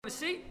Have a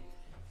seat.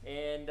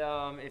 And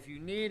if you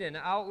need an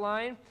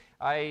outline,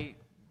 I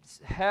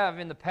have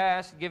in the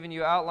past given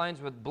you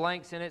outlines with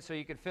blanks in it so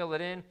you could fill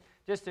it in.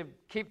 Just to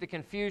keep the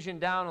confusion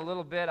down a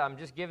little bit, I'm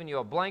just giving you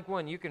a blank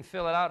one. You can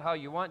fill it out how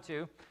you want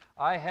to.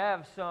 I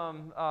have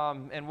some,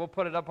 and we'll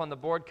put it up on the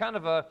board, kind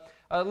of a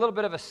little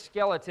bit of a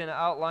skeleton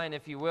outline,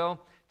 if you will,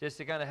 just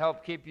to kind of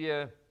help keep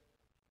you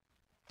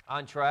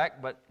on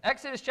track. But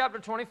Exodus chapter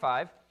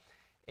 25,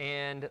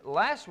 and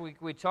last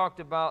week we talked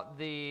about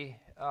the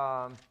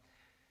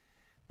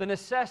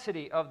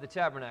necessity of the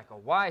tabernacle.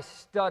 Why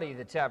study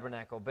the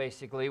tabernacle,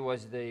 basically,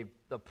 was the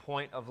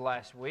point of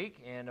last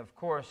week. And, of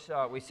course,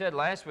 we said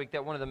last week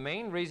that one of the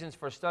main reasons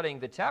for studying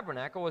the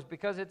tabernacle was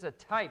because it's a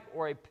type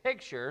or a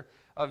picture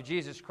of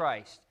Jesus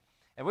Christ.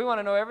 And we want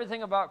to know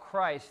everything about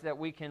Christ that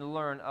we can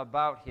learn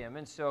about Him.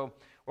 And so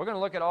we're going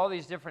to look at all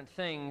these different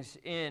things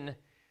in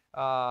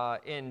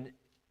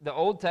the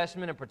Old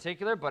Testament in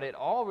particular, but it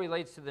all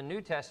relates to the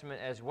New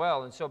Testament as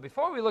well. And so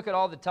before we look at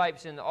all the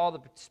types and all the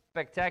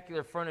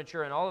spectacular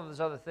furniture and all of those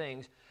other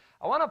things,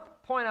 I want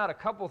to point out a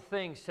couple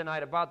things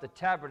tonight about the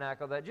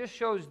tabernacle that just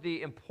shows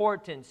the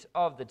importance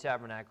of the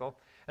tabernacle.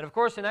 And of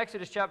course, in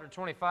Exodus chapter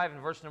 25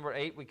 and verse number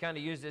 8, we kind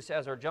of used this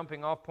as our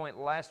jumping off point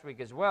last week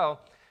as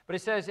well. But it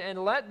says,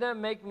 "And let them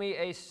make me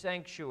a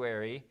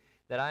sanctuary,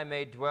 that I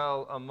may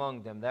dwell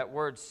among them." That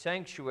word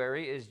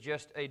sanctuary is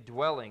just a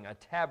dwelling, a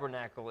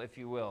tabernacle, if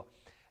you will.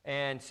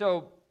 And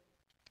so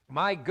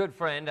my good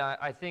friend,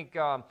 I think,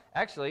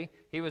 actually,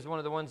 he was one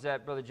of the ones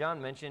that Brother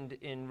John mentioned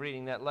in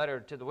reading that letter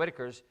to the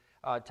Whitakers,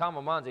 Tom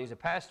Almanza. He's a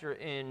pastor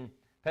in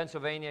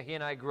Pennsylvania. He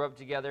and I grew up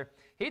together.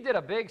 He did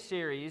a big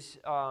series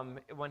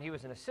when he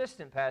was an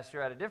assistant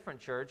pastor at a different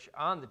church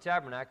on the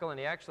tabernacle, and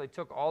he actually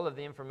took all of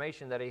the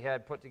information that he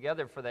had put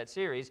together for that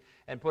series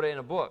and put it in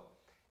a book.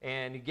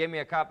 And he gave me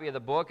a copy of the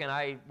book, and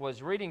I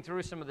was reading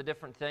through some of the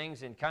different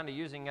things and kind of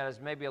using it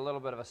as maybe a little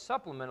bit of a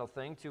supplemental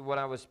thing to what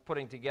I was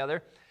putting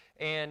together.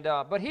 And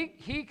but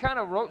he kind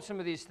of wrote some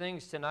of these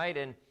things tonight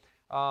and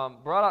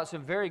brought out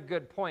some very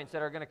good points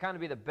that are going to kind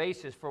of be the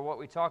basis for what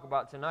we talk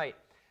about tonight.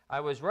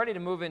 I was ready to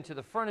move into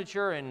the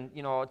furniture and,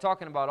 you know,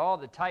 talking about all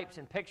the types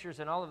and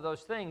pictures and all of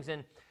those things.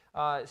 And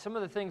some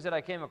of the things that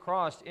I came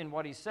across in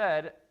what he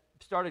said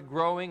started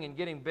growing and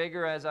getting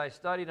bigger as I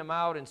studied them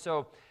out. And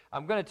so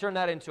I'm going to turn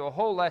that into a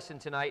whole lesson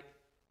tonight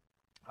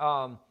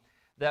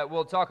that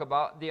we'll talk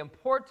about, the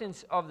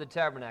importance of the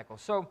tabernacle.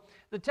 So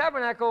the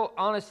tabernacle,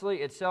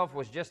 honestly, itself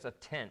was just a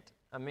tent.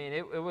 I mean,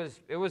 it was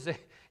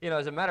you know,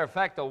 as a matter of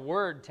fact, the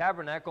word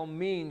tabernacle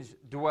means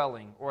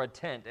dwelling or a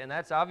tent. And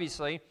that's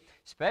obviously,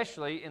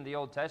 especially in the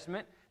Old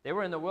Testament, they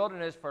were in the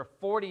wilderness for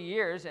 40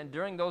 years, and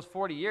during those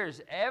 40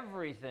 years,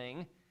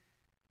 everything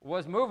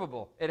was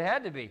movable. It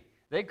had to be.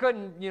 They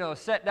couldn't, you know,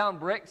 set down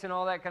bricks and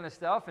all that kind of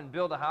stuff and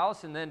build a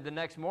house and then the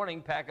next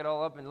morning pack it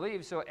all up and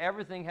leave. So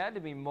everything had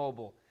to be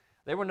mobile.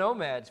 They were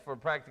nomads for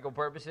practical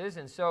purposes.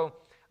 And so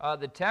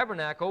the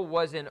tabernacle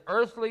was an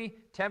earthly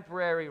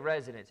temporary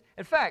residence.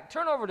 In fact,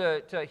 turn over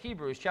to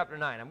Hebrews chapter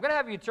 9. I'm going to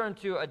have you turn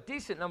to a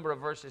decent number of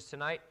verses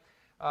tonight.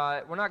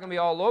 We're not going to be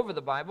all over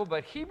the Bible,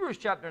 but Hebrews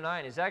chapter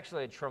 9 is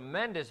actually a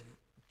tremendous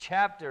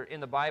chapter in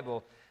the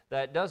Bible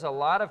that does a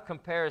lot of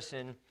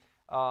comparison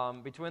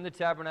between the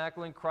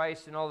tabernacle and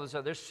Christ and all those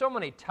other. There's so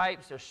many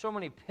types, there's so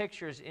many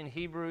pictures in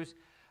Hebrews,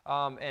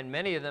 and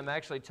many of them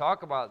actually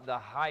talk about the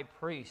high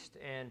priest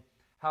and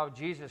how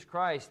Jesus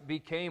Christ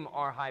became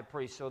our high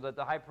priest so that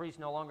the high priest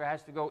no longer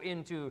has to go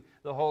into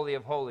the Holy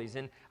of Holies.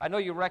 And I know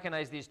you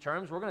recognize these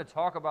terms. We're going to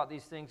talk about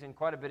these things in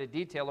quite a bit of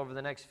detail over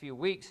the next few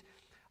weeks.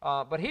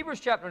 But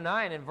Hebrews chapter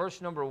 9 and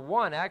verse number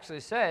 1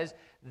 actually says,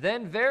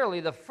 "Then verily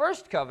the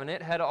first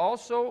covenant had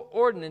also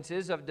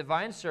ordinances of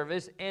divine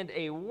service and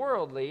a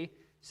worldly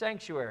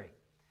sanctuary."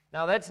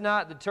 Now, that's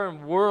not the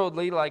term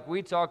worldly like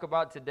we talk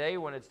about today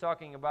when it's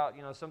talking about,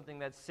 you know, something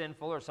that's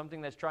sinful or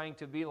something that's trying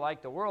to be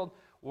like the world.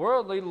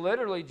 Worldly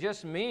literally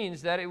just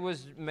means that it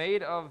was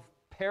made of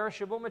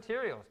perishable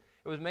materials.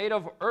 It was made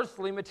of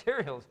earthly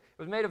materials.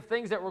 It was made of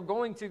things that were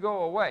going to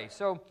go away.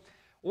 So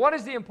what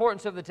is the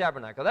importance of the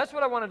tabernacle? That's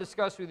what I want to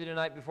discuss with you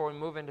tonight before we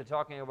move into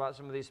talking about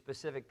some of these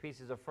specific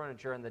pieces of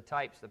furniture and the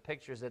types, the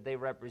pictures that they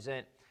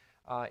represent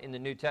in the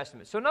New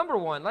Testament. So number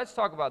one, let's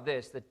talk about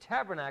this, the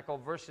tabernacle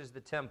versus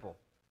the temple.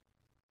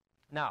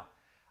 Now,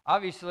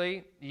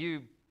 obviously,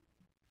 you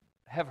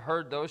have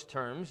heard those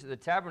terms. The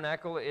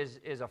tabernacle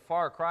is a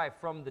far cry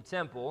from the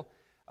temple.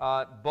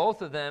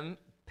 Both of them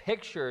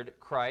pictured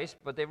Christ,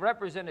 but they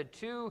represented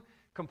two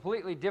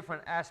completely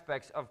different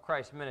aspects of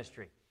Christ's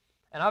ministry.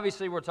 And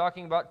obviously, we're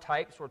talking about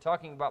types, we're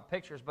talking about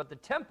pictures, but the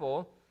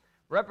temple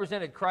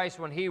represented Christ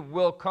when He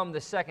will come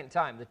the second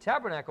time. The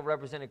tabernacle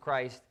represented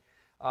Christ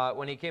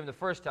when He came the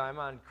first time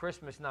on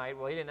Christmas night.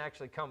 Well, He didn't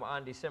actually come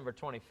on December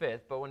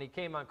 25th, but when He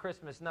came on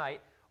Christmas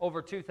night over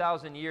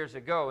 2,000 years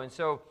ago. And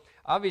so,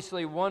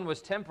 obviously, one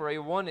was temporary,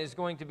 one is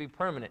going to be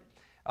permanent.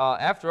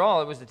 After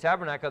all, it was the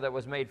tabernacle that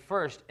was made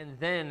first, and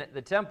then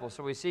the temple.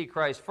 So we see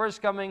Christ first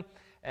coming,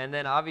 and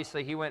then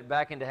obviously He went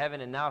back into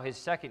heaven, and now His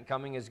second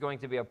coming is going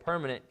to be a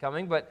permanent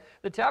coming. But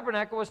the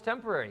tabernacle was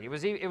temporary.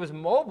 It was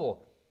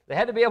mobile. They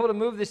had to be able to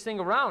move this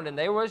thing around, and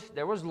there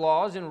was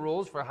laws and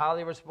rules for how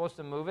they were supposed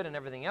to move it and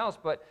everything else,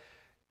 but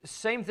the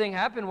same thing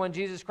happened when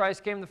Jesus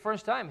Christ came the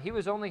first time. He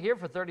was only here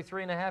for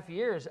 33 and a half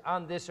years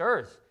on this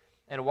earth.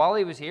 And while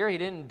he was here, he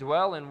didn't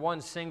dwell in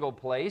one single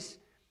place.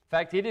 In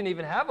fact, he didn't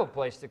even have a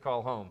place to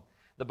call home.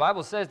 The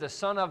Bible says the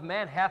Son of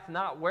Man hath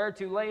not where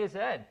to lay his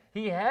head.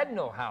 He had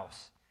no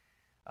house.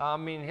 I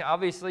mean,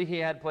 obviously he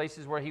had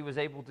places where he was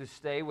able to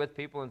stay with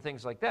people and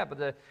things like that.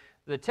 But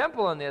the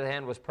temple, on the other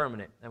hand, was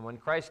permanent. And when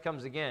Christ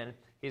comes again,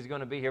 he's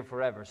going to be here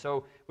forever.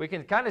 So we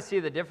can kind of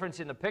see the difference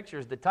in the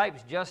pictures, the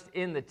types just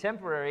in the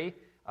temporary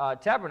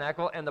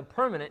tabernacle and the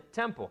permanent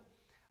temple.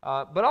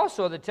 But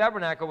also the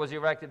tabernacle was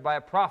erected by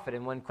a prophet.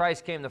 And when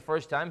Christ came the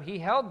first time, he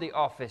held the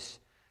office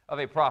of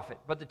a prophet.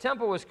 But the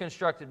temple was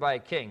constructed by a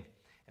king.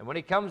 And when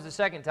he comes the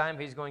second time,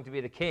 he's going to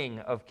be the King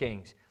of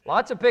Kings.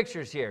 Lots of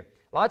pictures here.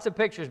 Lots of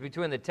pictures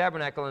between the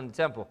tabernacle and the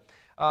temple.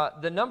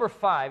 The number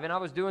 5, and I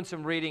was doing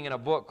some reading in a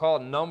book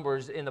called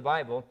Numbers in the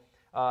Bible.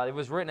 It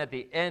was written at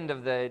the end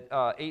of the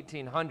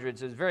 1800s.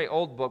 It's a very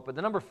old book, but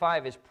the number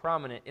 5 is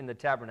prominent in the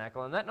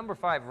tabernacle. And that number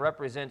 5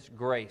 represents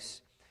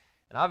grace.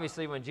 And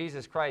obviously when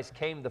Jesus Christ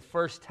came the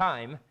first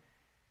time,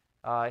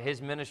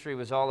 his ministry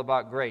was all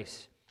about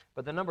grace.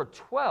 But the number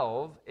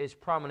 12 is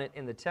prominent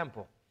in the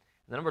temple.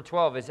 The number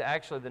 12 is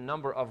actually the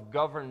number of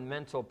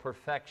governmental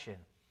perfection.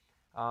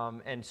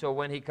 And so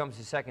when he comes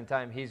the second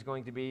time, he's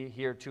going to be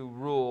here to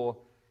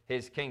rule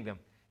his kingdom.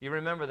 You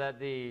remember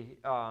that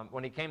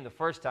when he came the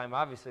first time,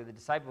 obviously the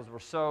disciples were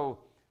so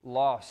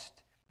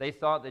lost. They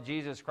thought that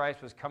Jesus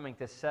Christ was coming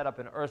to set up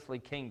an earthly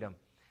kingdom.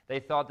 They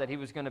thought that he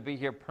was going to be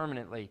here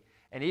permanently.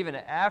 And even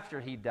after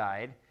he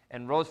died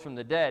and rose from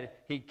the dead,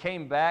 he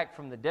came back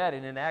from the dead.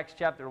 And in Acts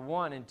chapter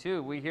 1 and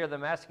 2, we hear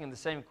them asking the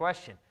same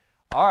question.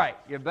 All right,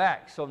 you're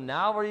back. So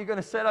now are you going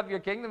to set up your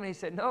kingdom? And he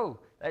said, no,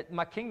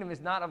 my kingdom is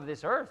not of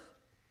this earth.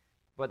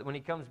 But when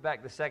he comes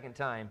back the second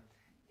time,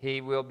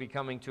 he will be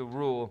coming to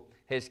rule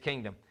his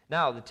kingdom.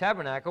 Now, the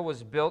tabernacle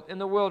was built in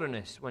the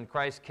wilderness. When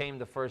Christ came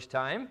the first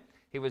time,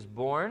 he was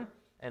born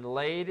and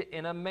laid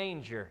in a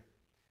manger.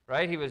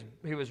 Right? He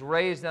was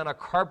raised on a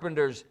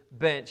carpenter's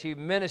bench. He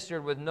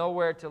ministered with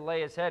nowhere to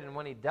lay his head. And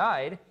when he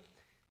died,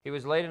 he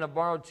was laid in a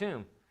borrowed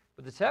tomb.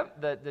 But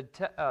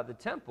the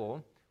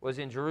temple was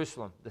in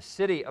Jerusalem, the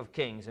city of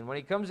kings. And when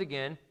he comes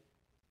again,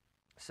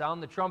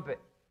 sound the trumpet.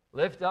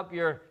 Lift up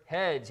your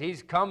heads.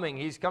 He's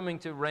coming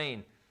to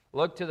reign.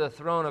 Look to the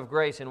throne of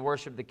grace and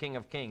worship the King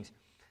of Kings.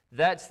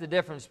 That's the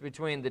difference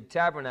between the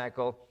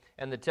tabernacle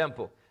and the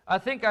temple. I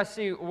think I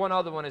see one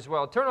other one as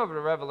well. Turn over to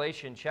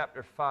Revelation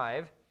chapter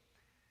 5.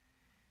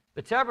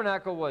 The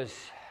tabernacle was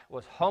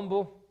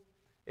humble.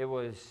 It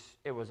was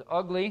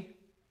ugly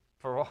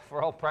for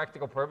all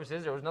practical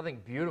purposes. There was nothing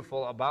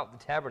beautiful about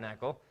the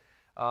tabernacle.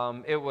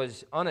 It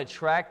was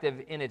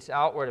unattractive in its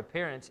outward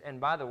appearance. And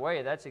by the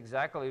way, that's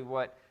exactly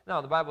what... Now,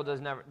 the Bible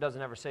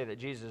doesn't ever say that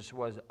Jesus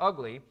was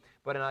ugly,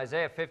 but in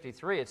Isaiah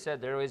 53 it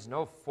said there is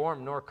no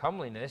form nor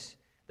comeliness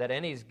that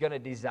any's going to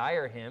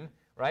desire him,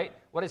 right?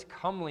 What does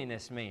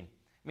comeliness mean?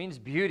 It means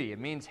beauty. It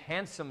means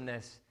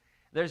handsomeness.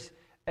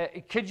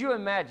 Could you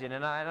imagine,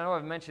 and I know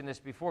I've mentioned this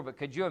before, but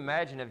could you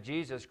imagine if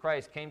Jesus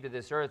Christ came to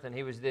this earth and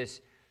he was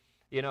this,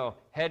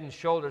 head and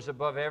shoulders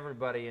above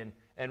everybody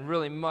and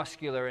really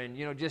muscular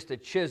and, just a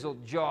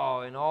chiseled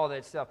jaw and all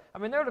that stuff. I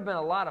mean, there would have been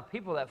a lot of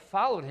people that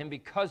followed him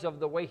because of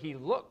the way he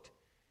looked,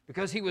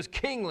 because he was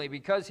kingly,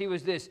 because he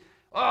was this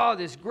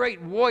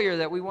great warrior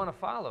that we want to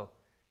follow.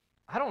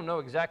 I don't know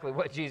exactly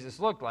what Jesus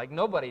looked like.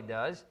 Nobody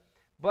does.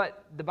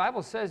 But the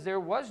Bible says there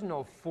was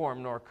no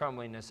form nor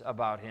comeliness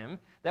about him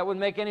that would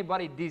make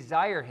anybody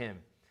desire him.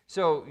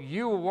 So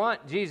you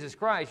want Jesus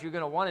Christ, you're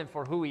going to want him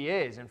for who he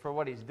is and for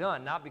what he's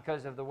done, not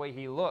because of the way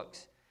he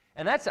looks.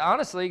 And that's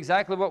honestly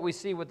exactly what we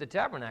see with the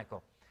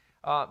tabernacle.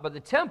 But the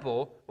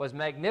temple was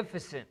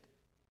magnificent.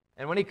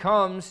 And when he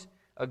comes,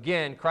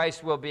 again,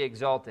 Christ will be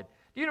exalted.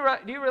 Do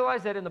you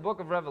realize that in the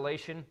book of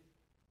Revelation,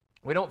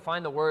 we don't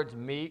find the words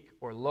meek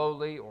or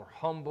lowly or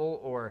humble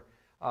or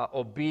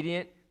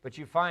obedient, but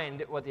you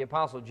find what the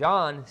Apostle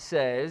John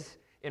says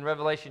in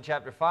Revelation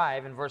chapter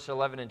 5 and verse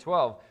 11 and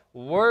 12.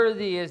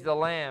 Worthy is the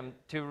Lamb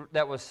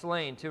that was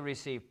slain to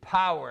receive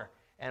power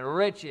and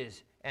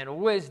riches and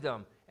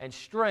wisdom and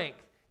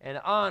strength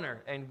and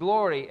honor and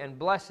glory and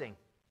blessing.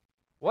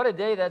 What a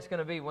day that's going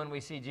to be when we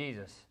see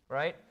Jesus,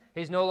 right?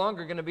 He's no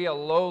longer going to be a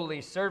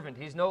lowly servant.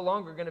 He's no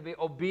longer going to be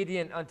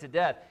obedient unto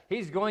death.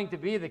 He's going to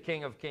be the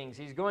King of Kings.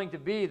 He's going to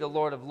be the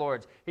Lord of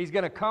Lords. He's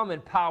going to come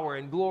in power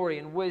and glory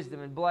and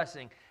wisdom and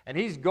blessing. And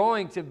he's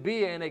going to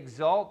be an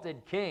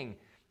exalted king.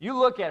 You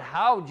look at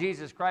how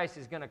Jesus Christ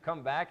is going to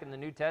come back in the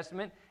New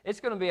Testament, it's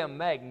going to be a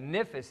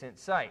magnificent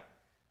sight,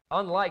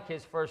 unlike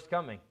his first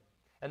coming.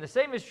 And the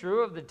same is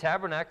true of the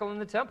tabernacle and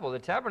the temple. The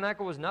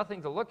tabernacle was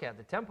nothing to look at.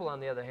 The temple, on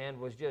the other hand,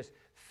 was just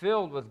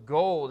filled with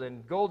gold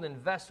and golden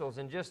vessels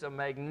and just a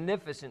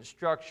magnificent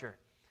structure.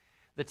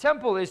 The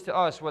temple is to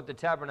us what the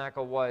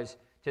tabernacle was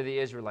to the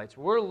Israelites.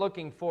 We're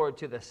looking forward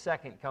to the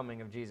second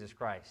coming of Jesus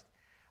Christ.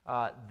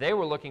 They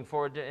were looking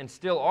forward to, and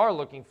still are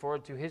looking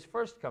forward to, his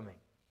first coming.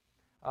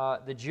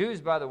 The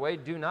Jews, by the way,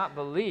 do not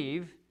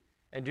believe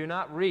and do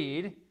not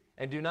read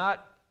and do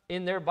not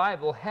in their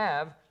Bible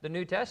have the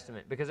New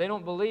Testament because they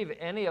don't believe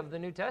any of the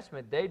New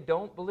Testament. They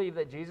don't believe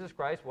that Jesus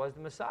Christ was the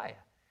Messiah.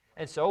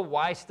 And so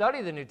why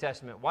study the New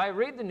Testament? Why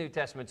read the New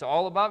Testament? It's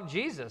all about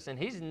Jesus, and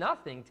he's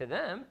nothing to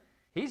them.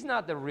 He's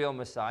not the real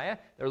Messiah.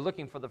 They're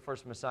looking for the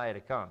first Messiah to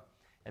come.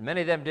 And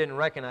many of them didn't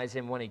recognize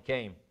him when he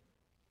came.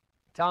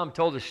 Tom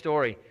told a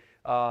story,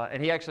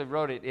 and he actually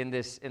wrote it in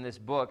this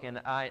book, and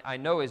I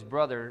know his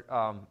brother,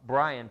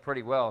 Brian,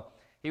 pretty well.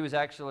 He was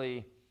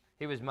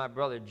my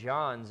brother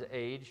John's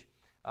age,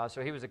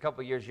 so he was a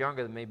couple years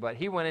younger than me, but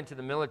he went into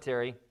the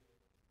military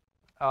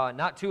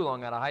not too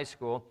long out of high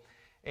school,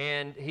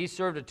 and he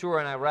served a tour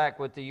in Iraq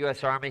with the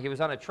U.S. Army. He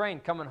was on a train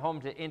coming home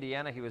to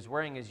Indiana. He was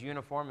wearing his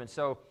uniform, and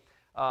so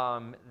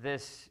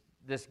this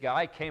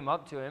guy came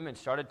up to him and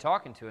started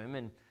talking to him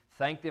and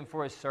thanked him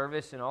for his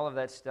service and all of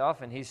that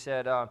stuff. And he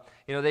said,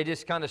 they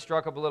just kind of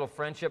struck up a little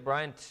friendship.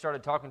 Brian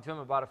started talking to him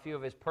about a few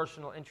of his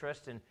personal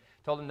interests and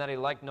told him that he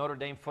liked Notre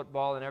Dame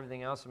football and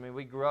everything else. I mean,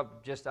 we grew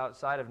up just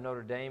outside of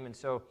Notre Dame, and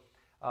so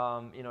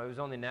it was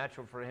only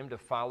natural for him to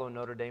follow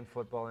Notre Dame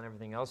football and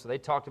everything else. So they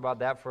talked about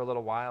that for a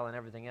little while and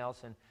everything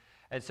else.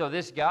 And so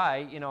this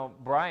guy,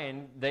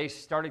 Brian, they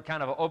started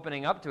kind of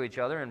opening up to each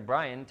other. And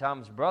Brian,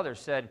 Tom's brother,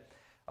 said,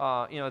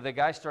 the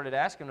guy started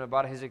asking him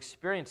about his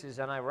experiences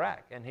in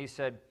Iraq. And he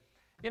said,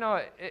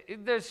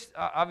 there's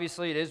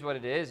obviously it is what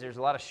it is. There's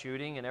a lot of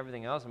shooting and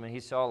everything else. I mean,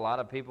 he saw a lot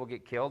of people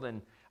get killed, and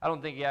I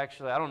don't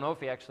know if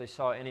he actually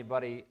saw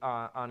anybody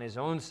on his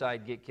own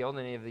side get killed,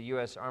 any of the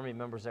U.S. Army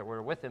members that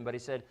were with him. But he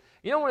said,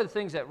 one of the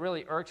things that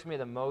really irks me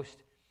the most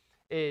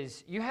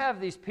is you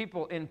have these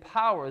people in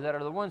power that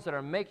are the ones that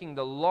are making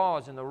the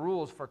laws and the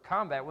rules for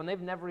combat when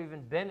they've never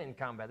even been in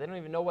combat. They don't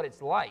even know what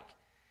it's like.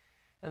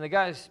 And the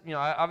guys,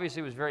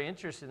 obviously was very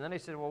interested. And then they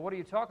said, well, what are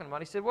you talking about?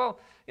 He said, well,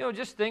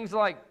 just things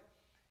like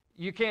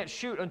you can't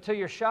shoot until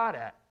you're shot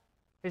at.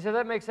 He said,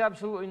 that makes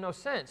absolutely no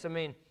sense. I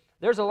mean,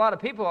 there's a lot of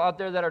people out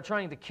there that are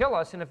trying to kill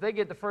us, and if they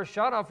get the first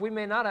shot off, we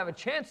may not have a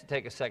chance to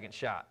take a second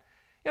shot.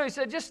 He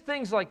said, just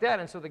things like that.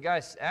 And so the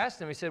guy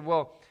asked him, he said,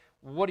 well,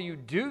 what do you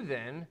do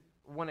then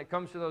when it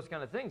comes to those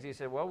kind of things? He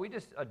said, well, we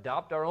just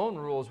adopt our own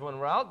rules when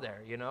we're out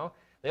there,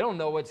 They don't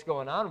know what's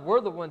going on.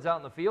 We're the ones out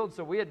in the field,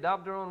 so we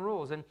adopt our own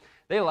rules. And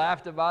they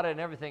laughed about it and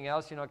everything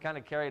else, kind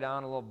of carried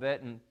on a little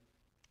bit. And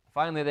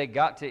finally, they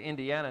got to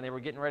Indiana, and they were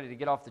getting ready to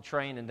get off the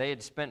train, and they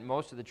had spent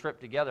most of the trip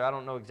together. I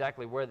don't know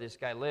exactly where this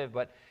guy lived,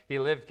 but he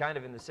lived kind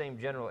of in the same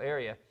general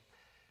area.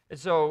 And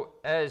so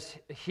as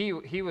he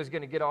was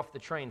going to get off the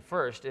train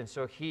first, and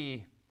so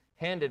he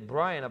handed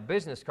Brian a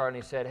business card,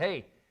 and he said,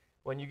 hey,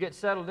 when you get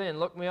settled in,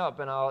 look me up,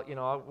 and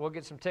we'll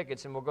get some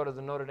tickets, and we'll go to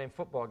the Notre Dame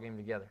football game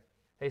together.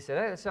 He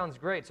said, hey, that sounds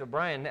great. So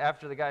Brian,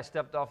 after the guy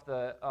stepped off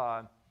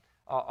the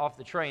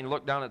train,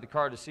 looked down at the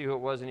card to see who it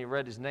was, and he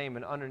read his name,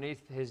 and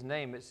underneath his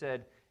name it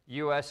said,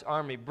 U.S.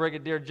 Army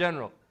Brigadier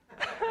General.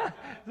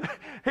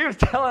 He was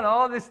telling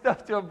all this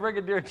stuff to a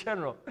brigadier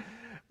general.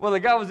 Well, the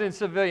guy was in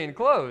civilian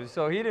clothes,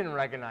 so he didn't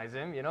recognize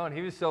him, and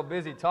he was so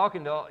busy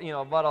talking to,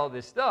 about all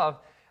this stuff.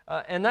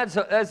 And that's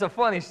a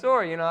funny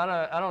story,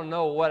 I don't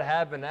know what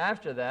happened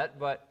after that,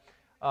 but,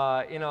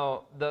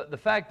 the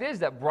fact is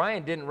that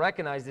Brian didn't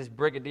recognize this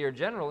brigadier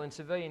general in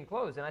civilian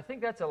clothes. And I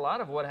think that's a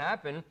lot of what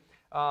happened,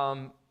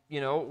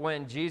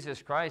 when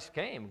Jesus Christ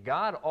came.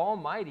 God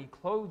Almighty,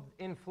 clothed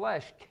in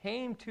flesh,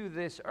 came to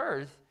this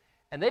earth,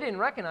 and they didn't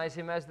recognize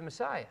him as the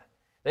Messiah.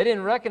 They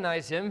didn't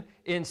recognize him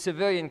in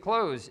civilian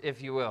clothes,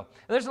 if you will.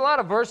 And there's a lot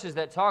of verses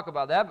that talk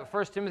about that, but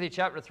 1 Timothy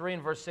chapter 3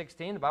 and verse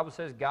 16, the Bible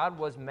says, God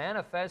was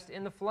manifest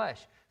in the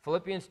flesh.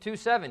 Philippians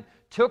 2:7,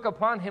 took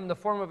upon him the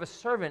form of a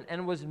servant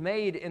and was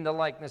made in the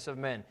likeness of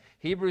men.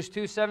 Hebrews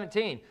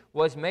 2:17,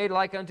 was made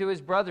like unto his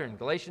brethren.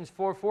 Galatians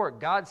 4:4,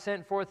 God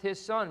sent forth his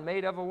Son,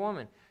 made of a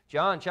woman.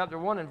 John chapter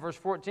 1 and verse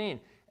 14,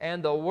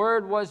 and the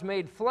Word was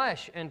made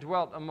flesh and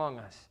dwelt among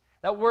us.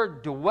 That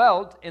word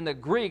dwelt in the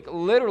Greek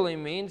literally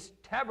means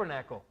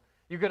tabernacle.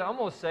 You could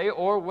almost say,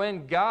 or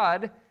when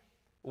God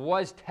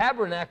was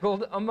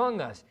tabernacled among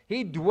us.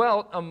 He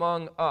dwelt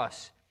among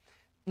us.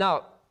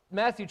 Now,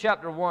 Matthew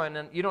chapter 1,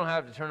 and you don't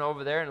have to turn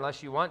over there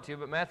unless you want to,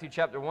 but Matthew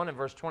chapter 1 and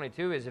verse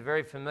 22 is a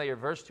very familiar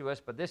verse to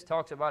us, but this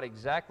talks about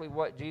exactly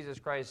what Jesus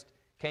Christ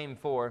came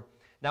for.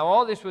 Now,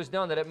 all this was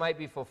done that it might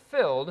be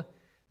fulfilled,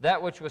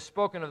 that which was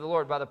spoken of the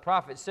Lord by the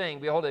prophet, saying,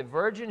 behold, a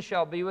virgin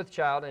shall be with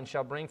child and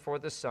shall bring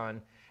forth a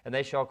son, and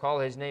they shall call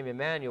his name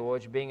Emmanuel,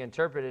 which being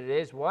interpreted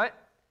is what?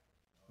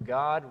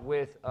 God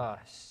with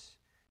us.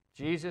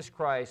 Jesus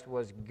Christ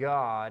was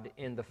God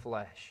in the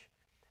flesh.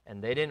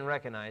 And they didn't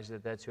recognize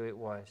that that's who it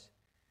was.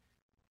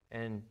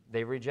 And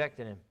they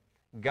rejected him.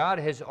 God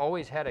has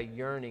always had a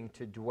yearning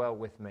to dwell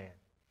with man.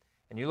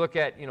 And you look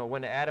at,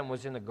 when Adam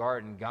was in the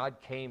garden, God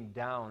came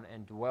down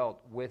and dwelt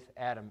with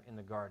Adam in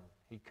the garden.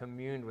 He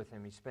communed with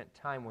him. He spent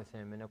time with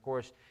him. And, of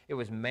course, it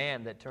was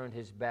man that turned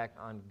his back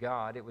on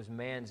God. It was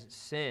man's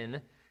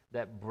sin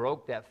that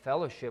broke that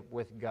fellowship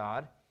with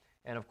God.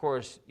 And, of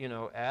course,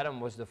 Adam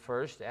was the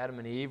first. Adam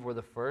and Eve were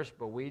the first,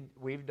 but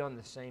we've done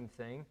the same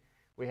thing.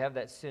 We have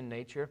that sin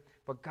nature,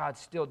 but God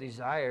still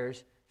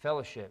desires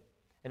fellowship.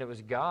 And it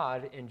was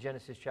God in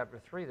Genesis chapter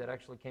 3 that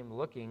actually came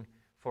looking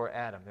for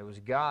Adam. It was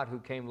God who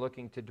came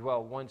looking to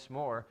dwell once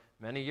more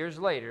many years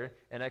later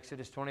in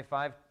Exodus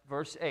 25,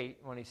 verse 8,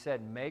 when he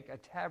said, make a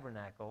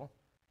tabernacle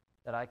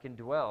that I can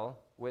dwell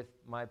with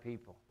my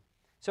people.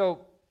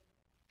 So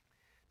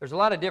there's a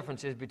lot of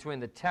differences between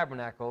the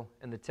tabernacle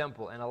and the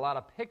temple, and a lot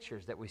of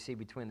pictures that we see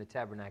between the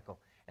tabernacle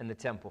and the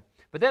temple.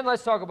 But then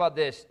let's talk about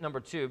this, number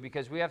 2,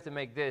 because we have to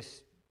make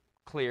this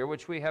clear,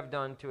 which we have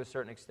done to a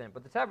certain extent.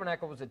 But the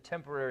tabernacle was a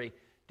temporary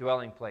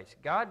dwelling place.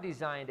 God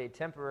designed a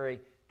temporary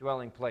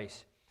dwelling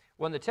place.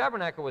 When the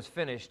tabernacle was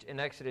finished in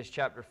Exodus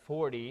chapter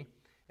 40,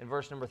 in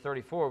verse number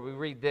 34, we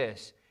read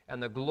this,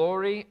 and the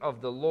glory of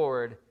the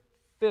Lord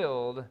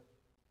filled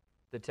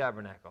the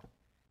tabernacle.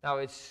 Now,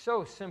 it's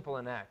so simple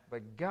an act,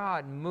 but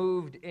God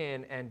moved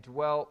in and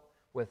dwelt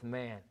with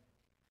man.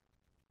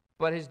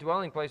 But his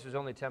dwelling place was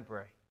only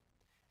temporary.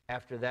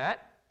 After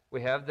that,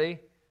 we have the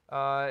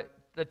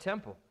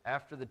temple.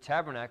 After the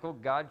tabernacle,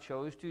 God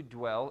chose to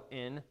dwell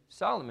in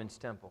Solomon's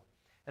temple.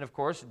 And of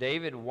course,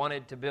 David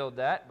wanted to build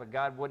that, but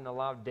God wouldn't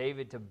allow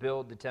David to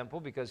build the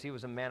temple because he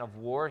was a man of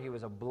war. He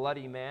was a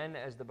bloody man,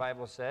 as the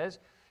Bible says.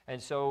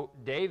 And so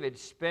David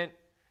spent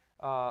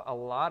a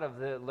lot of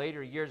the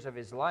later years of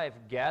his life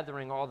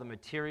gathering all the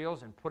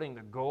materials and putting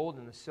the gold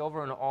and the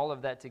silver and all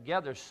of that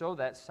together so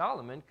that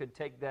Solomon could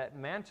take that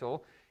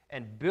mantle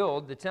and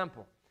build the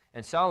temple.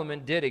 And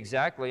Solomon did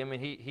exactly,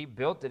 he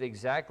built it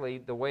exactly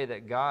the way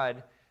that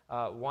God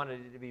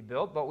wanted it to be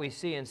built. But we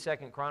see in 2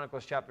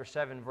 Chronicles chapter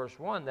 7, verse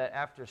 1, that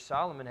after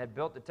Solomon had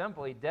built the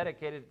temple, he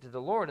dedicated it to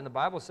the Lord. And the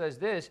Bible says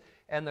this,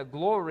 and the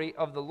glory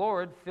of the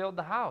Lord filled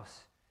the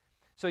house.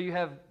 So you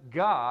have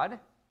God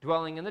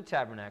dwelling in the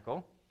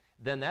tabernacle.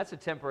 Then that's a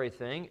temporary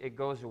thing. It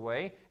goes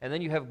away. And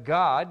then you have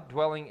God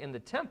dwelling in the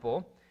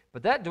temple.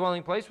 But that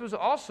dwelling place was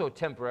also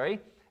temporary.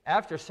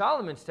 After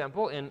Solomon's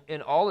temple,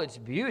 in all its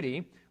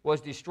beauty, was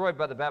destroyed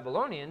by the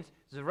Babylonians,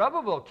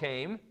 Zerubbabel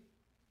came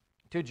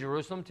to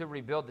Jerusalem to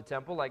rebuild the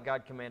temple like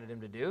God commanded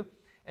him to do.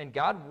 And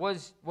God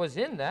was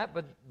in that,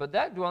 but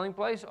that dwelling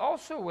place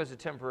also was a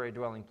temporary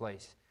dwelling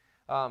place.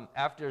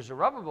 After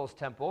Zerubbabel's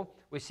temple,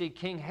 we see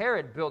King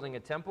Herod building a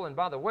temple. And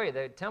by the way,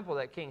 the temple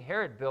that King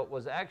Herod built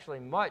was actually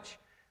much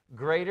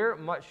greater,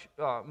 much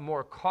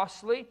more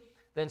costly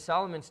than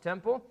Solomon's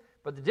temple.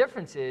 But the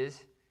difference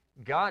is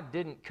God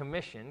didn't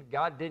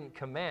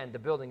command the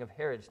building of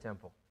Herod's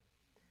temple.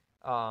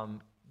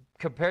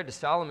 Compared to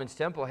Solomon's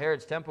temple,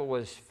 Herod's temple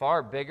was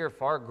far bigger,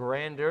 far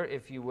grander,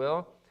 if you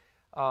will.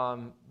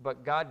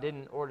 But God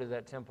didn't order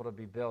that temple to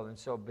be built. And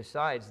so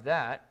besides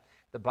that,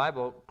 the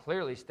Bible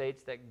clearly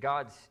states that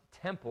God's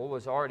temple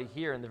was already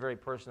here in the very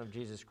person of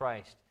Jesus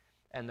Christ.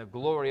 And the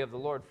glory of the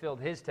Lord filled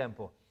his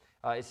temple.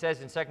 It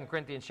says in 2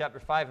 Corinthians chapter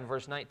 5 and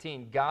verse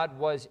 19, God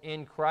was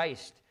in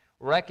Christ,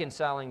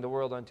 reconciling the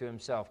world unto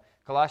himself.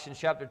 Colossians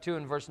chapter 2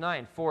 and verse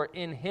 9, for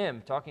in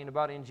him, talking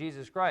about in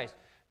Jesus Christ,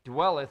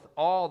 dwelleth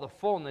all the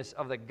fullness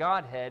of the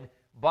Godhead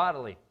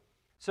bodily.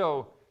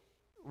 So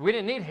we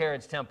didn't need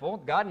Herod's temple.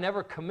 God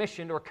never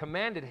commissioned or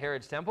commanded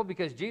Herod's temple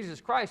because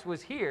Jesus Christ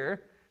was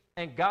here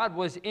and God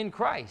was in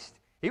Christ.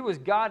 He was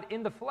God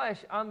in the flesh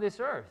on this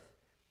earth.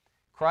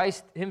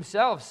 Christ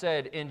himself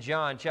said in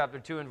John chapter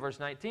 2 and verse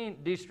 19,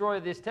 destroy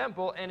this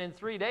temple and in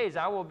 3 days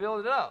I will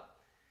build it up.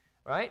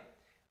 Right?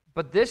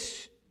 But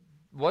this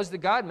was the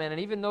God-man, and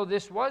even though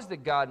this was the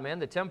God-man,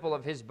 the temple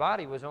of his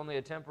body was only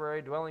a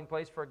temporary dwelling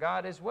place for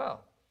God as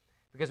well.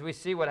 Because we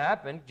see what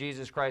happened.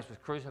 Jesus Christ was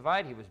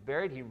crucified, he was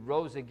buried, he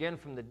rose again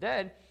from the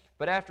dead,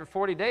 but after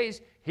 40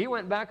 days, he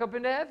went back up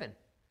into heaven.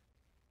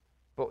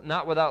 But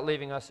not without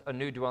leaving us a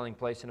new dwelling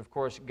place, and of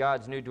course,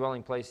 God's new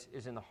dwelling place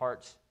is in the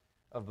hearts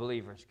of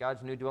believers.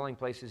 God's new dwelling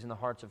place is in the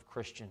hearts of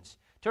Christians.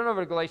 Turn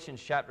over to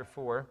Galatians chapter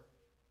 4,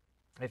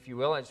 if you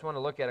will. I just want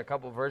to look at a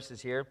couple verses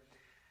here.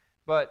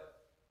 But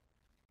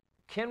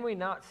can we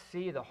not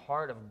see the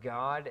heart of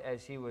God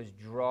as he was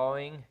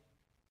drawing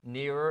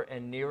nearer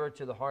and nearer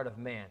to the heart of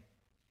man?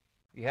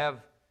 You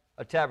have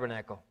a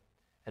tabernacle,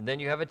 and then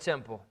you have a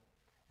temple,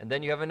 and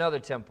then you have another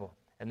temple,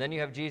 and then you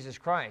have Jesus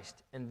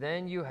Christ, and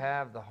then you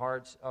have the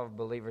hearts of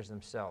believers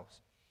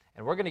themselves.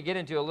 And we're going to get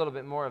into a little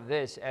bit more of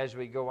this as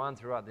we go on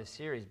throughout this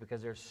series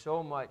because there's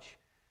so much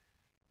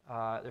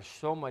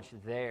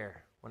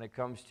there when it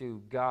comes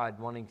to God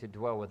wanting to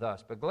dwell with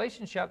us. But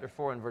Galatians chapter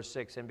 4 and verse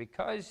 6, and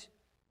because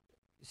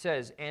it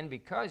says, and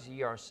because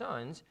ye are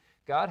sons,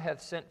 God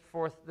hath sent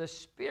forth the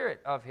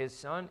Spirit of his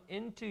Son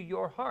into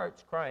your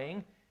hearts,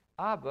 crying,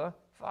 Abba,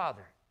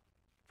 Father.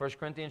 1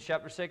 Corinthians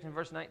chapter 6 and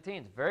verse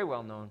 19, it's a very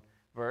well-known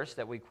verse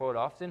that we quote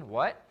often.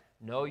 What?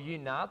 Know ye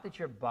not that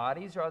your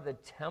bodies are the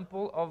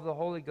temple of the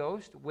Holy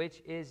Ghost,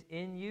 which is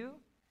in you?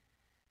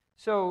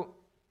 So,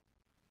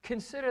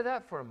 consider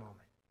that for a moment.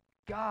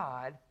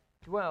 God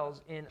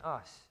dwells in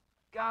us.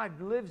 God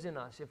lives in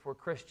us if we're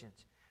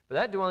Christians. But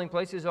that dwelling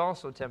place is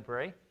also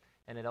temporary.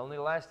 And it only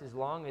lasts as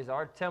long as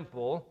our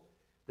temple,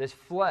 this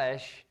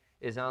flesh,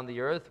 is on the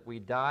earth. We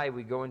die,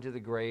 we go into the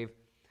grave.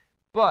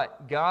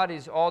 But God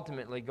is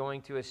ultimately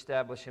going to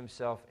establish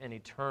himself an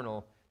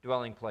eternal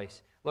dwelling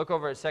place. Look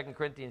over at 2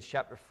 Corinthians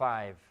chapter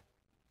 5.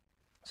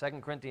 2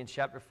 Corinthians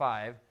chapter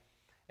 5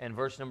 and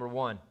verse number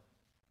 1.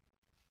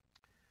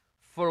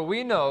 For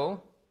we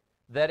know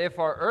that if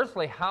our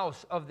earthly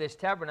house of this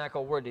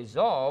tabernacle were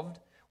dissolved,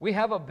 we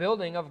have a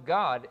building of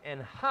God,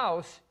 and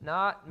house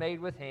not made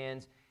with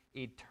hands,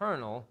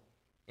 eternal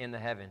in the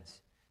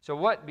heavens. So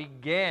what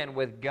began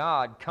with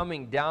God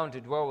coming down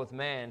to dwell with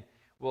man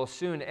will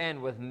soon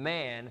end with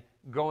man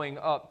going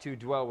up to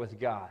dwell with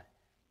God.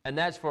 And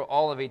that's for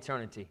all of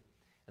eternity.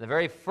 And the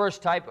very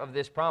first type of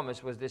this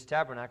promise was this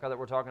tabernacle that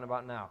we're talking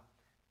about now.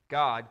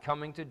 God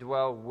coming to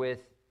dwell with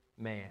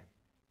man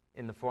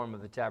in the form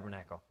of the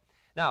tabernacle.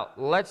 Now,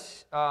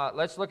 let's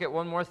look at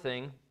one more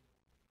thing,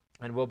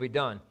 and we'll be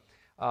done.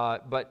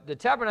 But the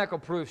tabernacle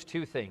proves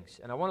two things,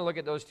 and I want to look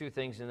at those two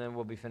things, and then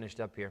we'll be finished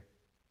up here.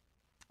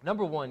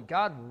 Number one,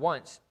 God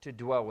wants to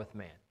dwell with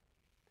man.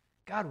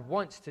 God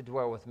wants to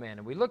dwell with man,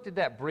 and we looked at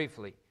that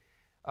briefly,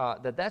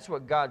 that's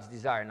what God's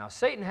desire. Now,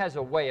 Satan has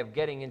a way of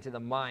getting into the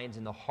minds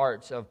and the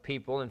hearts of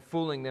people and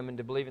fooling them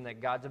into believing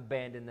that God's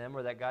abandoned them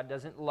or that God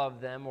doesn't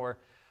love them or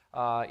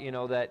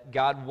that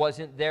God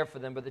wasn't there for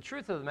them. But the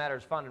truth of the matter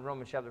is found in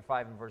Romans chapter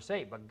 5 and verse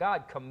 8. But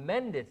God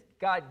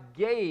God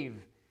gave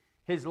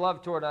His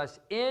love toward us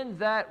in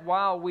that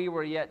while we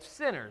were yet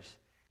sinners,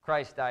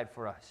 Christ died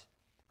for us.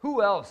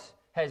 Who else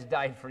has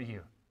died for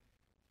you?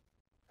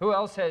 Who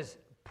else has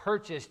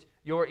purchased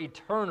your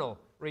eternal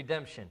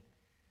redemption?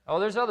 Oh,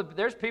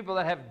 there's people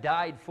that have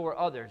died for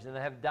others and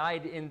that have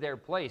died in their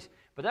place.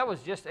 But that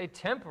was just a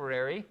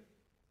temporary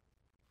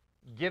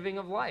giving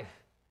of life.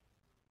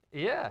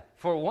 Yeah,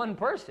 for one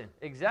person.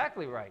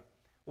 Exactly right.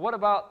 What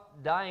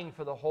about dying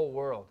for the whole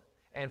world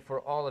and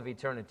for all of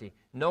eternity?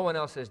 No one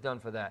else has done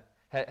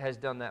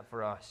that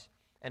for us.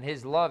 And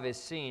His love is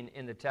seen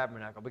in the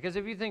tabernacle. Because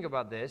if you think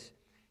about this,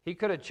 He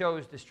could have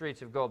chose the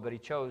streets of gold, but He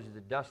chose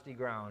the dusty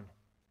ground.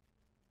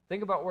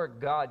 Think about where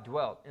God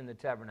dwelt in the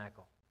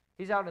tabernacle.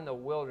 He's out in the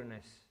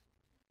wilderness.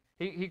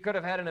 He could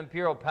have had an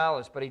imperial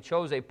palace, but He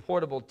chose a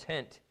portable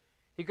tent.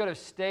 He could have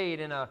stayed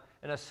in a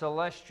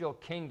celestial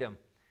kingdom,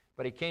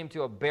 but He came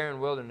to a barren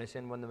wilderness.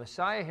 And when the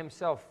Messiah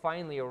Himself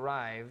finally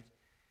arrived,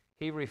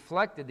 He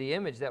reflected the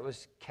image that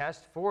was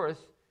cast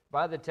forth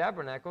by the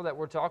tabernacle that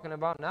we're talking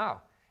about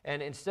now.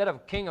 And instead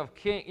of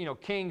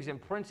kings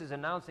and princes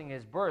announcing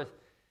His birth,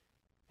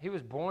 He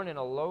was born in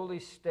a lowly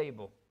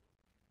stable.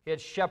 He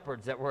had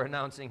shepherds that were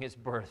announcing His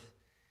birth.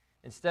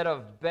 Instead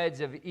of beds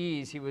of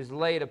ease, He was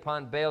laid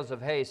upon bales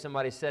of hay.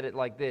 Somebody said it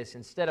like this.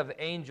 Instead of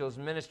angels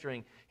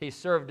ministering, He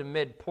served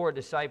amid poor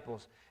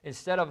disciples.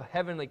 Instead of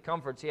heavenly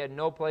comforts, He had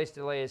no place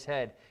to lay His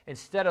head.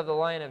 Instead of the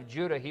Lion of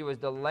Judah, He was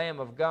the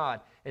Lamb of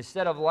God.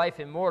 Instead of life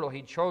immortal,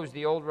 He chose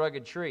the old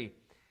rugged tree.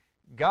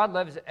 God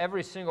loves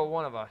every single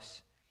one of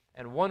us.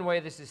 And one way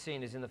this is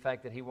seen is in the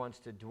fact that He wants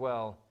to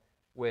dwell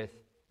with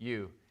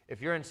you. If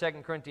you're in 2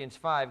 Corinthians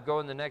 5, go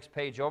in the next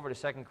page over to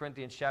 2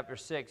 Corinthians chapter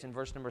 6 and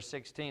verse number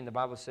 16. The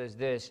Bible says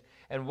this,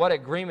 "And what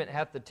agreement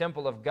hath the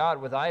temple of God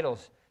with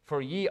idols?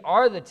 For ye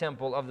are the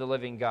temple of the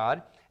living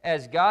God.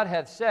 As God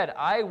hath said,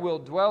 I will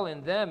dwell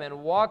in them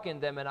and walk in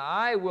them, and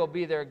I will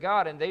be their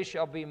God, and they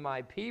shall be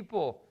my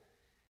people."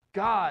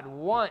 God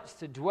wants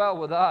to dwell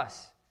with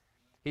us.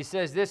 He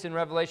says this in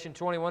Revelation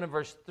 21 and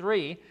verse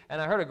 3,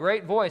 "And I heard a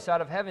great voice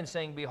out of heaven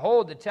saying,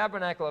 Behold, the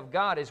tabernacle of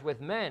God is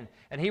with men,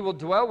 and He will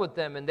dwell with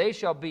them, and they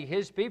shall be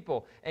His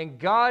people, and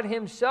God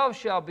Himself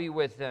shall be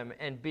with them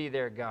and be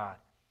their God."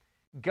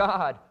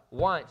 God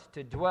wants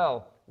to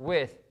dwell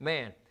with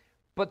man.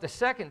 But the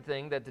second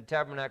thing that the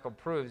tabernacle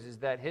proves is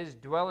that His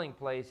dwelling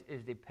place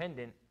is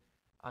dependent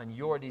on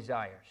your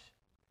desires.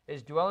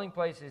 His dwelling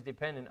place is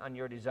dependent on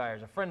your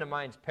desires. A friend of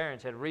mine's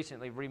parents had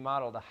recently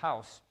remodeled a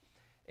house,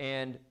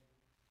 and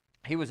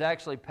he was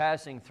actually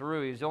passing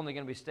through. He was only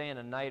going to be staying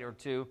a night or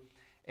two,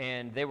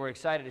 and they were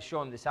excited to show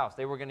him this house.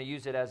 They were going to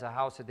use it as a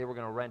house that they were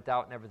going to rent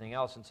out and everything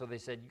else, and so they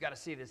said, "You got to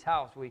see this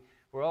house.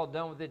 We're all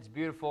done with it. It's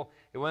beautiful."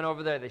 He went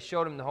over there. They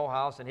showed him the whole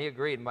house, and he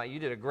agreed. "You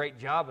did a great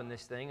job in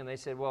this thing." And they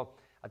said, "Well,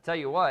 I'll tell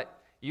you what.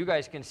 You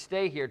guys can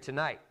stay here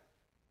tonight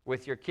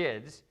with your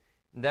kids.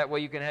 And that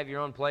way you can have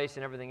your own place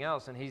and everything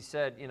else." And he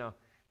said,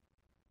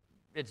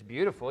 "It's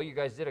beautiful. You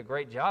guys did a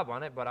great job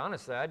on it, but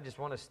honestly, I just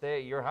want to stay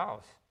at your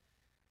house.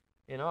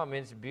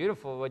 It's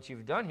beautiful what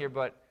you've done here,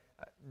 but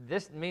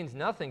this means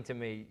nothing to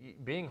me.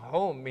 Being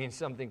home means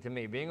something to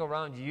me. Being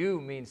around you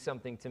means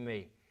something to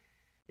me."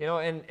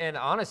 And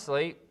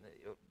honestly,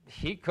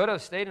 he could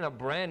have stayed in a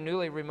brand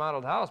newly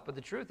remodeled house, but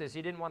the truth is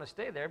he didn't want to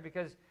stay there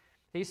because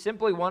he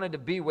simply wanted to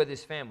be with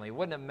his family. It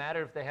wouldn't have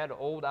mattered if they had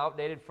old,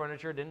 outdated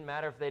furniture. It didn't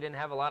matter if they didn't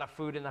have a lot of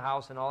food in the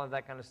house and all of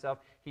that kind of stuff.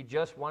 He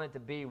just wanted to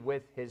be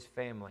with his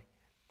family.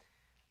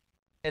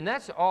 And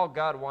that's all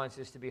God wants,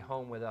 is to be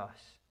home with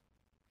us.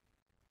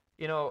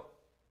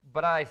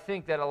 But I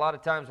think that a lot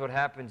of times what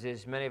happens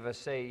is many of us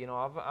say,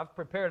 I've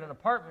prepared an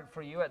apartment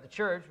for you at the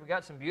church. We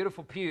got some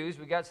beautiful pews.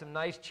 We got some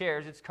nice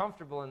chairs. It's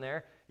comfortable in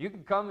there. You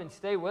can come and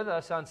stay with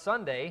us on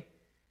Sunday,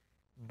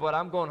 but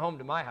I'm going home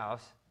to my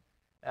house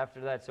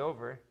after that's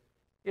over.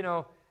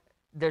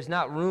 There's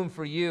not room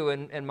for you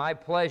and my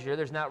pleasure.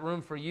 There's not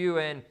room for you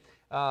and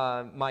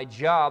my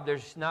job.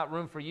 There's not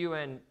room for you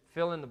and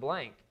fill in the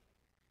blank.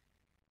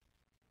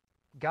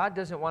 God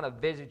doesn't want to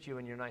visit you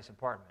in your nice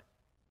apartment.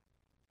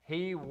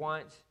 He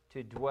wants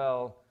to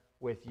dwell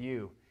with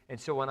you. And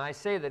so when I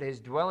say that his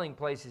dwelling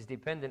place is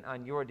dependent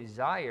on your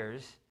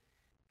desires,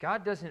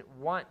 God doesn't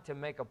want to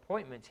make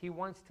appointments. He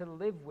wants to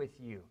live with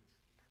you.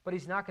 But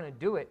he's not going to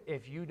do it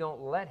if you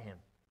don't let him.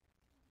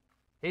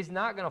 He's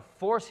not going to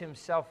force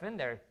himself in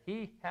there.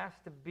 He has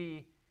to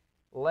be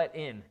let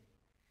in.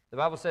 The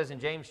Bible says in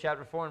James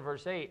chapter 4 and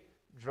verse 8,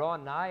 draw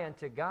nigh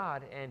unto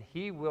God, and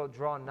he will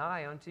draw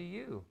nigh unto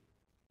you.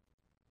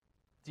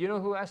 Do you know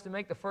who has to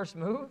make the first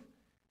move?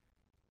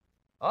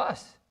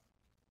 Us.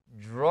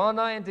 Draw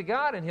nigh unto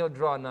God, and he'll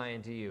draw nigh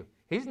unto you.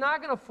 He's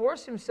not going to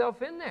force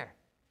himself in there.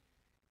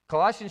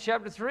 Colossians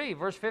chapter 3,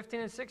 verse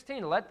 15 and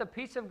 16, let the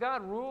peace of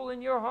God rule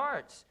in your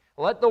hearts.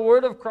 Let the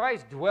word of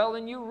Christ dwell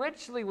in you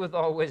richly with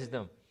all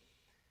wisdom.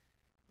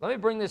 Let me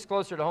bring this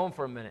closer to home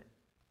for a minute.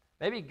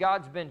 Maybe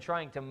God's been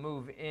trying to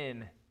move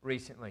in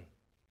recently.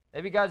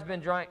 Maybe God's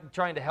been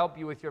trying to help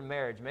you with your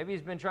marriage. Maybe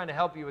he's been trying to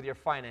help you with your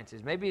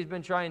finances. Maybe he's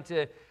been trying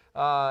to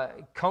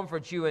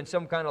comfort you in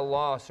some kind of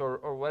loss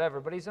or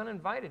whatever, but he's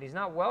uninvited. He's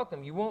not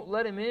welcome. You won't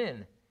let him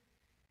in.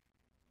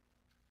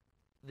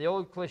 The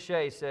old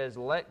cliche says,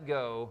 let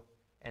go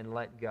and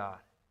let God.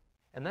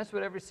 And that's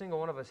what every single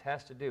one of us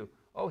has to do.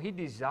 Oh, he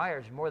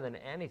desires more than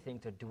anything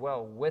to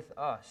dwell with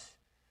us.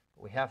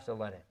 But we have to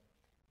let him.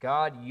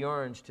 God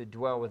yearns to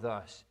dwell with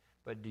us.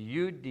 But do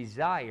you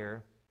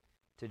desire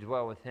to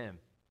dwell with him?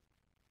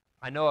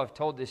 I know I've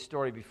told this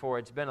story before.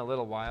 It's been a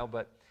little while,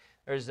 but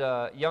there's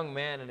a young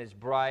man and his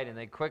bride, and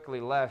they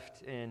quickly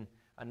left in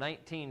a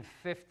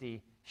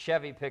 1950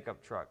 Chevy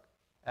pickup truck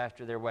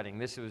after their wedding.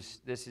 This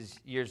is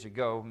years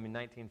ago. I mean,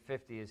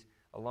 1950 is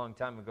a long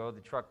time ago.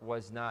 The truck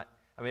was not,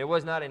 it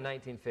was not in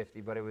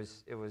 1950, but it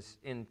was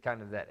in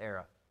kind of that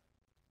era.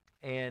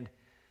 And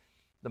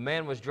the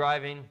man was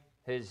driving.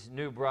 His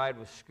new bride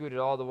was scooted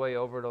all the way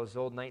over. Those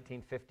old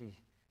 1950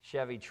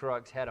 Chevy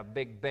trucks had a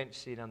big bench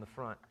seat on the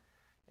front.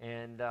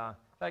 And in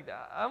fact,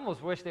 I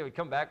almost wish they would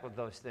come back with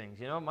those things.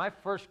 You know, my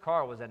first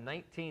car was a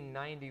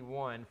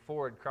 1991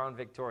 Ford Crown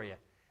Victoria.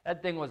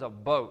 That thing was a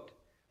boat,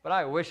 but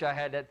I wish I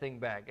had that thing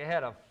back. It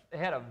had a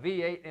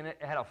V8 in it.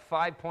 It had a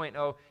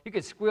 5.0. You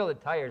could squeal the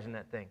tires in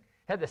that thing.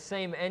 It had the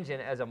same engine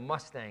as a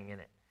Mustang in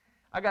it.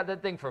 I got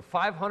that thing for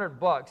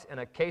 $500 and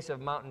a case of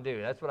Mountain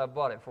Dew. That's what I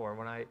bought it for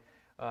when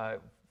I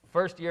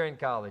first year in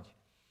college.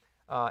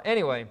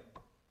 Anyway,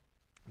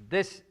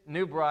 his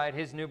new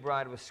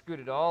bride was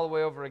scooted all the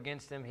way over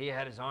against him. He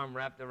had his arm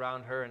wrapped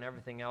around her and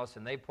everything else,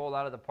 and they pulled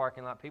out of the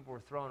parking lot. People were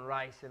throwing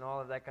rice and all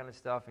of that kind of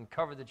stuff and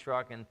covered the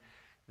truck, and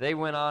they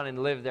went on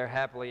and lived there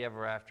happily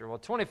ever after. Well,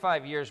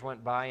 25 years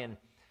went by, and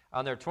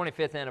on their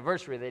 25th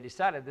anniversary, they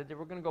decided that they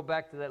were going to go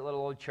back to that little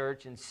old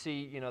church and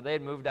see, they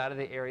had moved out of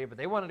the area, but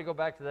they wanted to go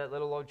back to that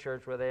little old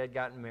church where they had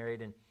gotten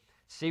married and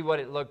see what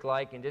it looked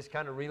like and just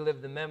kind of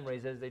relive the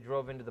memories as they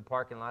drove into the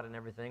parking lot and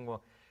everything.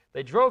 Well,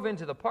 they drove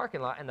into the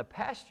parking lot, and the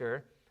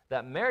pastor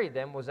that married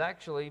them was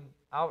actually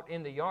out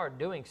in the yard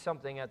doing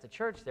something at the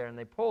church there, and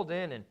they pulled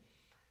in,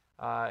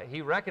 and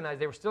he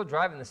recognized they were still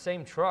driving the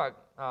same truck,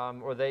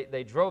 or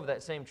they drove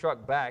that same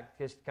truck back,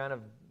 just kind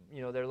of,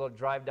 their little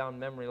drive down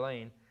memory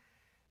lane.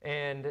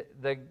 And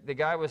the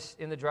guy was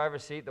in the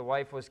driver's seat. The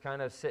wife was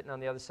kind of sitting on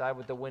the other side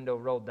with the window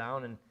rolled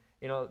down, and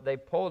they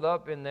pulled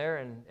up in there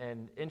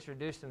and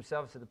introduced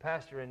themselves to the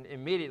pastor, and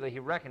immediately he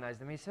recognized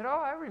them. He said,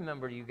 "Oh, I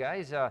remember you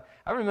guys. I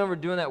remember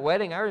doing that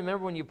wedding. I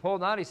remember when you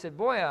pulled out." He said,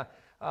 "Boy,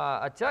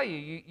 I tell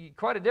you,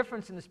 quite a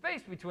difference in the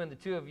space between the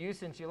two of you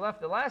since you left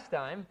the last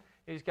time."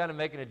 He was kind of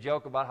making a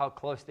joke about how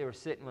close they were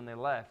sitting when they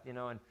left, and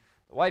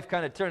the wife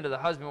kind of turned to the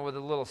husband with a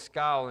little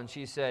scowl, and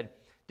she said,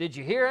 "Did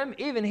you hear him?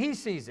 Even he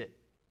sees it."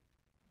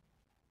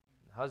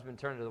 The husband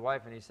turned to the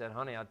wife, and he said,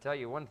 "Honey, I'll tell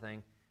you one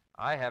thing.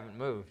 I haven't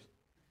moved."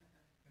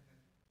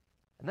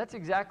 And that's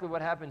exactly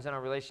what happens in our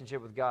relationship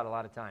with God a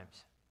lot of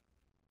times.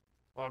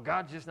 Well,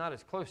 God's just not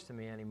as close to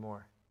me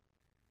anymore.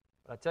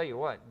 But I tell you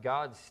what,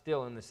 God's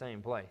still in the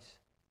same place.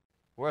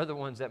 We're the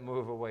ones that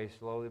move away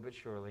slowly but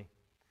surely.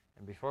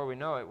 And before we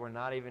know it, we're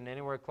not even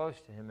anywhere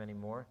close to him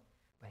anymore.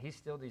 But he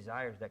still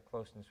desires that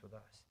closeness with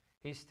us.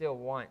 He still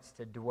wants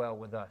to dwell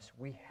with us.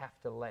 We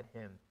have to let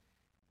him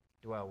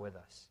dwell with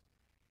us.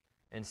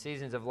 In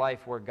seasons of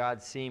life where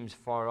God seems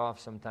far off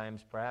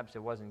sometimes, perhaps it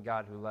wasn't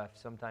God who left.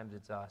 Sometimes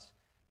it's us.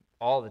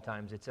 All the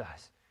times it's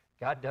us.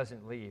 God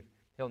doesn't leave.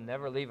 He'll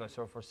never leave us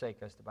or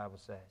forsake us, the Bible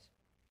says.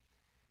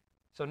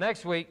 So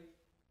next week,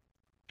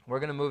 we're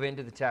going to move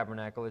into the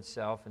tabernacle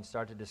itself and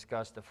start to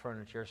discuss the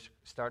furniture,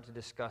 start to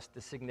discuss the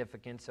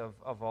significance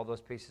of all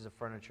those pieces of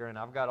furniture. And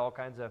I've got all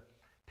kinds of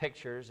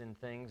pictures and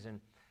things.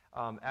 And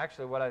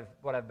actually what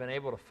I've been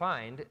able to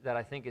find that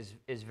I think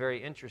is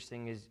very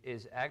interesting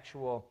is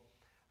actual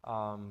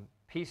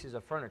pieces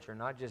of furniture,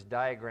 not just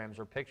diagrams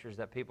or pictures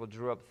that people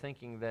drew up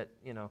thinking that,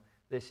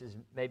 this is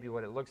maybe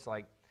what it looks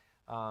like.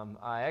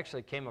 I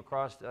actually came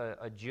across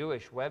a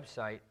Jewish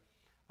website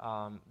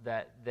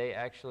that they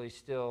actually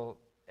still,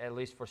 at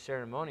least for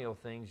ceremonial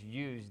things,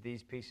 use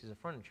these pieces of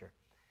furniture.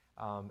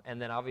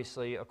 And then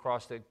obviously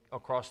across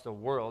the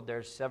world,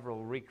 there's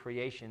several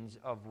recreations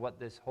of what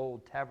this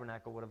whole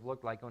tabernacle would have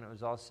looked like when it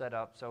was all set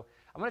up. So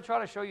I'm going to try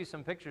to show you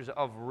some pictures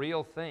of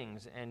real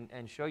things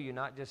and show you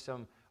not just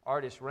some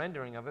artist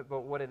rendering of it,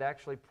 but what it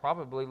actually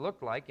probably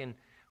looked like and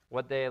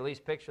what they at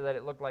least picture that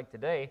it looked like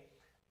today.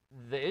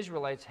 The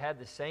Israelites had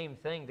the same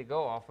thing to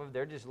go off of.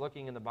 They're just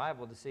looking in the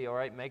Bible to see, all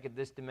right, make it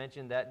this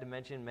dimension, that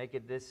dimension, make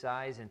it this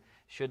size, and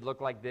should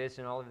look like this,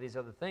 and all of these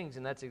other things.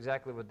 And that's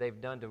exactly what they've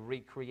done to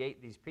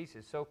recreate these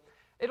pieces. So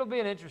it'll be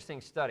an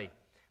interesting study.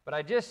 But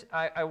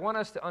I want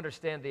us to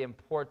understand the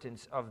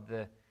importance of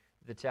the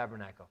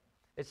tabernacle.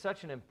 It's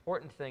such an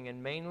important thing,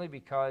 and mainly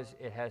because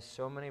it has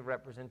so many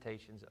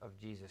representations of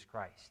Jesus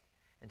Christ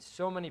and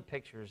so many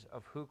pictures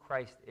of who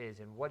Christ is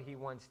and what he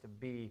wants to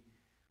be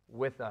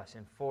with us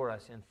and for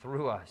us and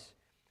through us,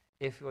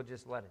 if you'll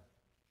just let him.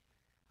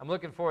 I'm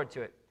looking forward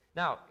to it.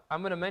 Now,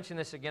 I'm going to mention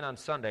this again on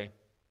Sunday,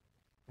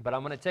 but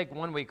I'm going to take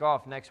 1 week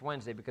off next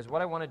Wednesday, because what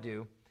I want to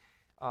do,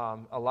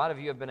 a lot of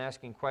you have been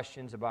asking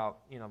questions about,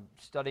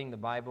 studying the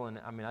Bible, and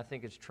I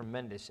think it's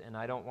tremendous, and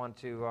I don't want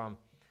to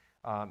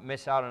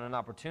miss out on an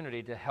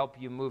opportunity to help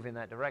you move in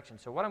that direction.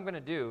 So what I'm going to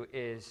do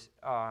is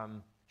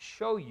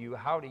show you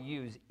how to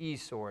use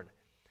eSword.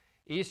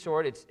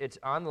 eSword, it's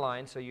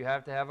online, so you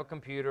have to have a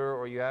computer,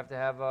 or you have to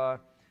have a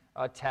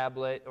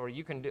tablet, or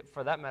you can do,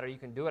 for that matter, you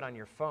can do it on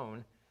your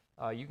phone.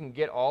 You can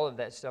get all of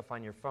that stuff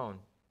on your phone.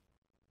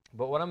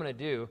 But what I'm going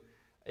to do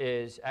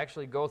is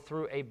actually go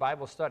through a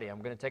Bible study.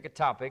 I'm going to take a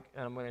topic,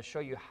 and I'm going to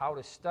show you how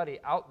to study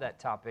out that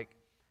topic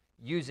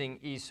using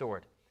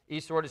eSword.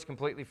 eSword is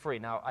completely free.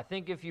 Now, I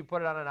think if you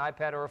put it on an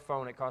iPad or a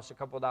phone, it costs a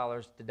couple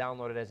 $dollars to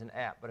download it as an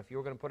app. But if you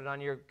were going to put it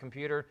on your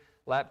computer,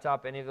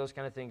 laptop, any of those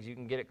kind of things, you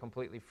can get it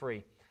completely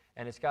free.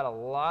 And it's got a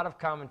lot of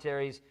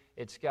commentaries.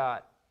 It's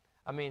got,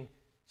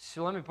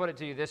 so let me put it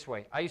to you this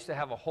way. I used to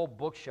have a whole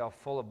bookshelf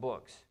full of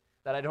books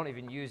that I don't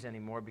even use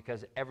anymore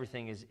because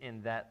everything is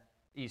in that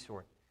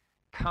eSword.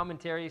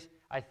 Commentaries,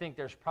 I think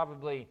there's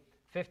probably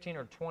 15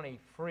 or 20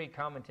 free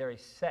commentary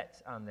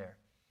sets on there.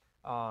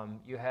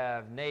 You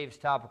have Nave's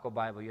Topical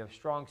Bible. You have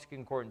Strong's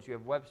Concordance. You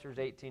have Webster's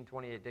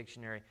 1828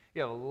 Dictionary.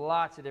 You have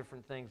lots of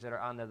different things that are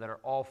on there that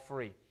are all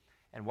free.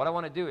 And what I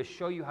want to do is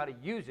show you how to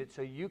use it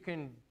so you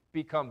can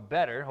become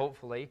better,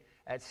 hopefully,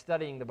 at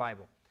studying the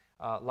Bible.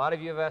 A lot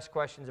of you have asked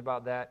questions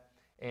about that,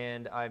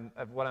 and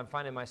what I'm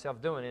finding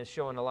myself doing is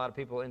showing a lot of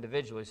people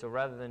individually. So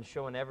rather than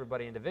showing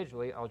everybody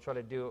individually, I'll try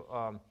to do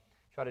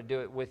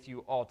it with you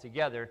all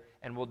together,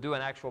 and we'll do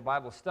an actual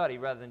Bible study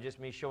rather than just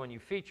me showing you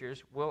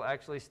features. We'll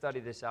actually study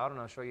this out, and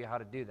I'll show you how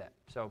to do that.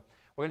 So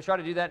we're going to try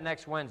to do that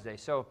next Wednesday.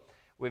 So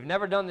we've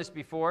never done this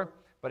before,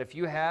 but if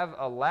you have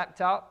a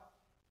laptop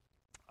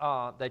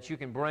that you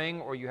can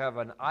bring, or you have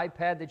an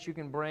iPad that you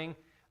can bring,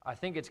 I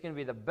think it's going to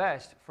be the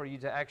best for you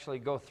to actually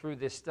go through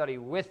this study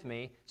with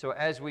me. So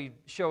as we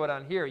show it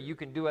on here, you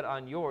can do it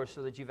on yours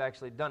so that you've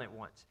actually done it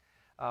once.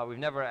 We've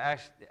never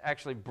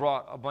actually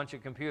brought a bunch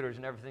of computers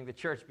and everything to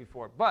church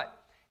before. But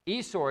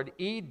eSword,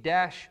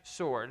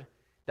 e-sword.com,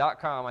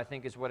 I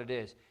think is what it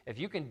is. If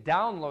you can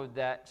download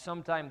that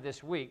sometime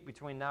this week,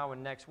 between now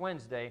and next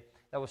Wednesday,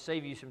 that will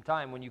save you some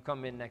time when you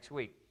come in next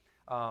week.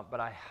 But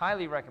I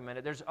highly recommend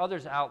it. There's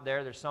others out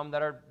there. There's some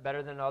that are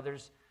better than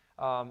others.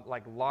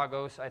 Like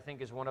Logos, I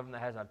think, is one of them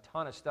that has a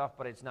ton of stuff,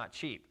 but it's not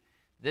cheap.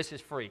 This is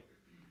free.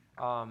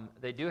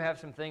 They do have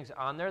some things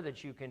on there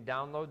that you can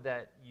download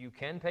that you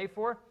can pay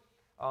for,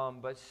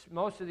 but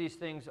most of these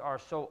things are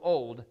so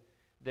old,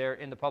 they're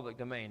in the public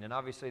domain, and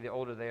obviously the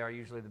older they are,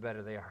 usually the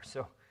better they are.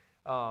 So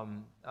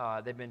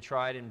they've been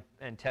tried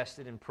and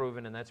tested and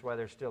proven, and that's why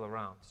they're still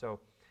around.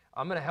 So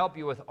I'm going to help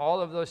you with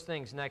all of those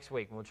things next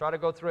week. And we'll try to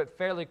go through it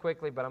fairly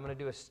quickly, but I'm going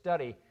to do a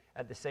study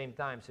at the same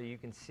time so you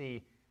can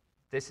see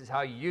this is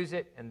how you use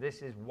it, and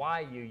this is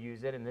why you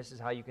use it, and this is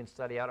how you can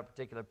study out a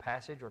particular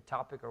passage or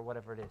topic or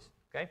whatever it is,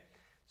 okay?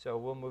 So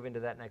we'll move into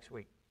that next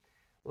week.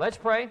 Let's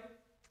pray,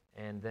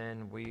 and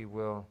then we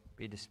will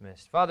be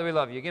dismissed. Father, we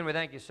love you. Again, we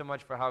thank you so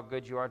much for how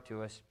good you are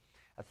to us.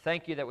 I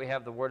thank you that we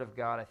have the Word of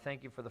God. I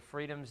thank you for the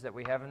freedoms that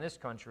we have in this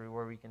country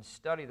where we can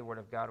study the Word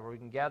of God, where we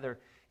can gather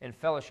in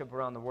fellowship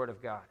around the Word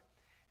of God.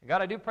 And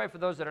God, I do pray for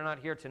those that are not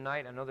here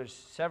tonight. I know there's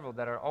several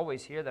that are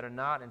always here that are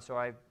not, and so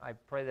I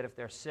pray that if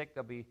they're sick,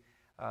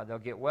 they'll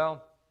get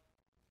well.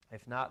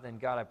 If not, then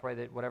God, I pray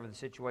that whatever the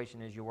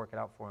situation is, you work it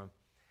out for them.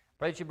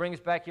 Pray that you bring us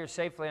back here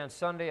safely on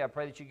Sunday. I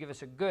pray that you give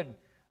us a good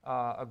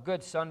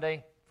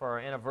Sunday for our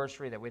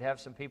anniversary, that we'd have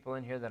some people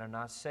in here that are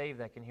not saved,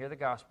 that can hear the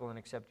gospel and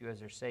accept you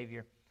as their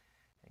Savior.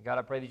 And God,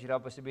 I pray that you'd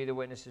help us to be the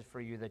witnesses for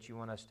you that you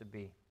want us to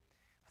be.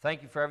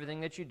 Thank you for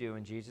everything that you do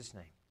in Jesus'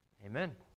 name. Amen.